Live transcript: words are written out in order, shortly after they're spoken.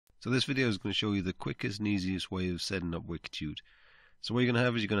So this video is going to show you the quickest and easiest way of setting up Wikitude. So what you're going to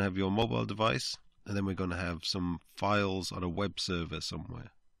have is you're going to have your mobile device, and then we're going to have some files on a web server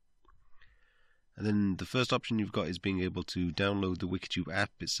somewhere. And then the first option you've got is being able to download the Wikitude app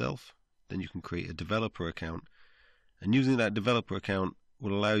itself. Then you can create a developer account, and using that developer account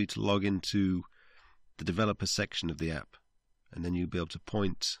will allow you to log into the developer section of the app, and then you'll be able to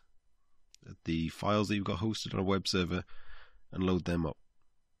point at the files that you've got hosted on a web server and load them up.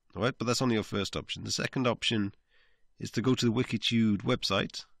 Alright, but that's only your first option. The second option is to go to the Wikitude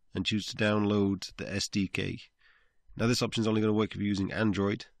website and choose to download the SDK. Now this option is only going to work if you're using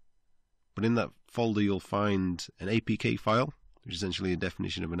Android, but in that folder you'll find an APK file, which is essentially a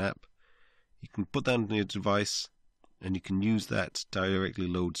definition of an app. You can put that on your device and you can use that to directly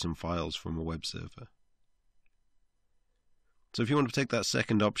load some files from a web server. So if you want to take that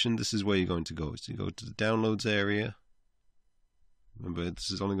second option, this is where you're going to go. So you go to the downloads area. Remember, this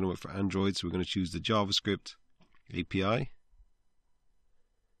is only going to work for Android, so we're going to choose the JavaScript API.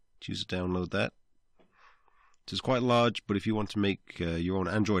 Choose to download that. So it's quite large, but if you want to make your own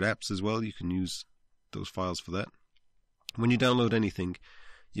Android apps as well, you can use those files for that. When you download anything,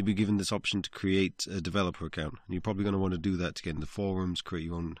 you'll be given this option to create a developer account. And you're probably going to want to do that to get into forums, create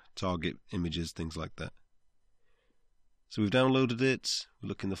your own target images, things like that. So we've downloaded it. We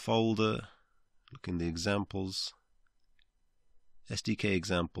look in the folder, look in the examples, SDK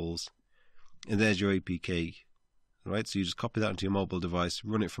examples, and there's your APK. Right, so you just copy that onto your mobile device,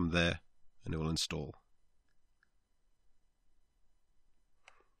 run it from there, and it will install.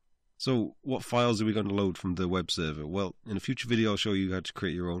 So what files are we going to load from the web server? Well, in a future video I'll show you how to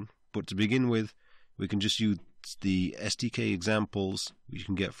create your own, but to begin with, we can just use the SDK examples you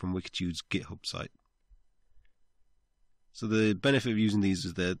can get from Wikitude's GitHub site. So the benefit of using these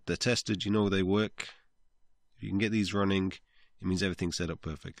is they're tested, you know they work. If you can get these running, it means everything's set up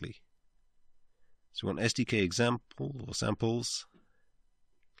perfectly. So we want SDK example or samples.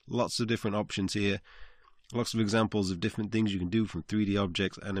 Lots of different options here. Lots of examples of different things you can do, from 3D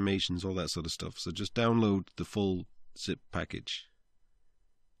objects, animations, all that sort of stuff. So just download the full zip package.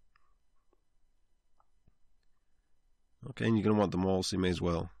 Okay, and you're going to want them all, so you may as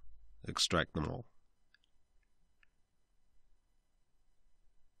well extract them all.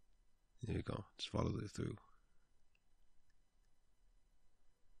 There you go, just follow it through.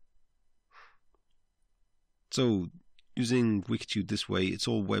 So, using Wikitude this way, it's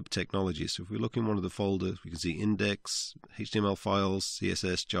all web technology. So if we look in one of the folders, we can see index, HTML files,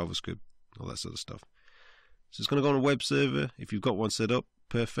 CSS, JavaScript, all that sort of stuff. So it's going to go on a web server. If you've got one set up,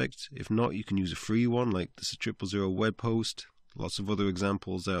 perfect. If not, you can use a free one, like this is 000 web host. Lots of other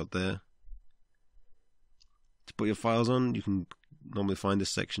examples out there. To put your files on, you can normally find this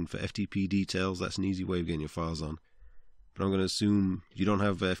section for FTP details. That's an easy way of getting your files on. But I'm going to assume you don't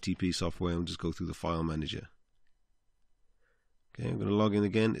have FTP software and just go through the file manager. Okay, I'm going to log in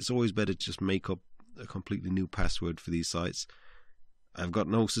again. It's always better to just make up a completely new password for these sites. I've got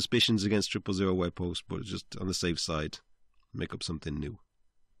no suspicions against 000 web host, but just on the safe side, make up something new.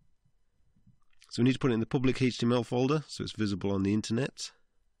 So we need to put it in the public HTML folder so it's visible on the internet.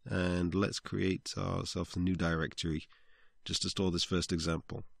 And let's create ourselves a new directory just to store this first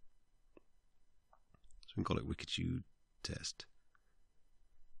example. So we can call it Wikitude test.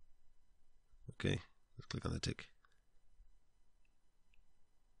 Okay, let's click on the tick.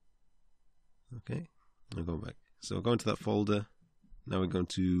 Okay, I'll go back. So we'll go into that folder. Now we're going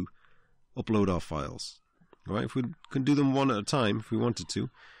to upload our files. Alright, if we can do them one at a time if we wanted to.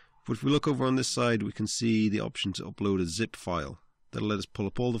 But if we look over on this side, we can see the option to upload a zip file. That'll let us pull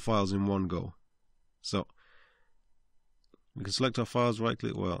up all the files in one go. So we can select our files, right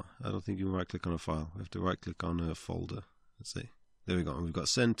click. Well, I don't think you can right click on a file. We have to right click on a folder. Let's see. There we go. And we've got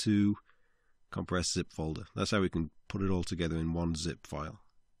send to compressed zip folder. That's how we can put it all together in one zip file.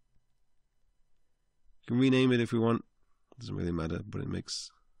 You can rename it if we want. Doesn't really matter, but it makes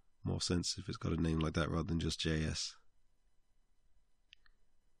more sense if it's got a name like that rather than just JS.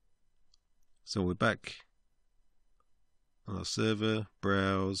 So we're back on our server,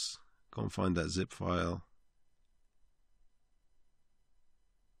 browse, go and find that zip file.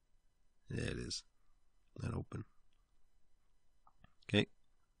 There it is. And open. Okay,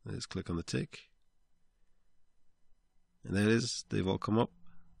 let's click on the tick. And there it is. They've all come up.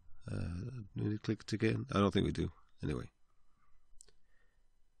 Do we click it again? I don't think we do. Anyway.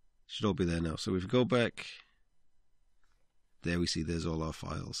 Should all be there now. So if we go back, there we see there's all our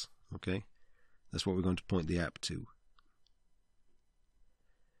files. Okay. That's what we're going to point the app to.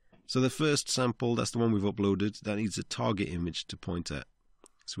 So the first sample, that's the one we've uploaded, that needs a target image to point at.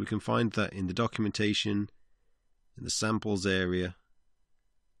 So we can find that in the documentation, in the samples area,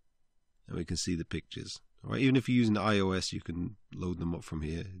 and we can see the pictures. All right, even if you're using the iOS, you can load them up from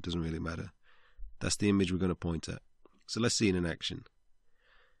here. It doesn't really matter. That's the image we're going to point at. So let's see it in action.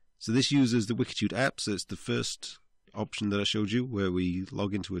 So this uses the Wikitude app, so it's the first option that I showed you where we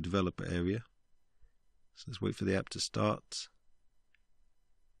log into a developer area. So let's wait for the app to start.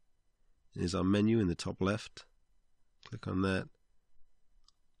 Here's our menu in the top left. Click on that.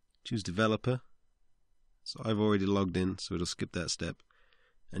 Choose developer. So I've already logged in, so it'll skip that step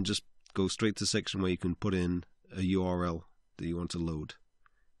and just go straight to the section where you can put in a URL that you want to load.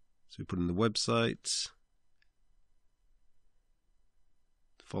 So we put in the website,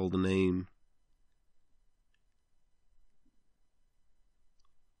 folder name,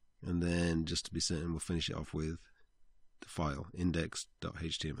 and then just to be certain, we'll finish it off with the file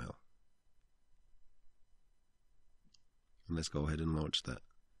index.html. And let's go ahead and launch that.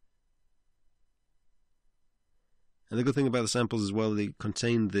 And the good thing about the samples as well, they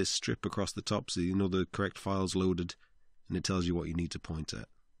contain this strip across the top so you know the correct file's loaded, and it tells you what you need to point at.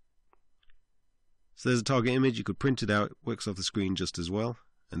 So there's a target image. You could print it out. It works off the screen just as well.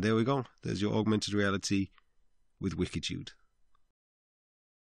 And there we go. There's your augmented reality with Wikitude.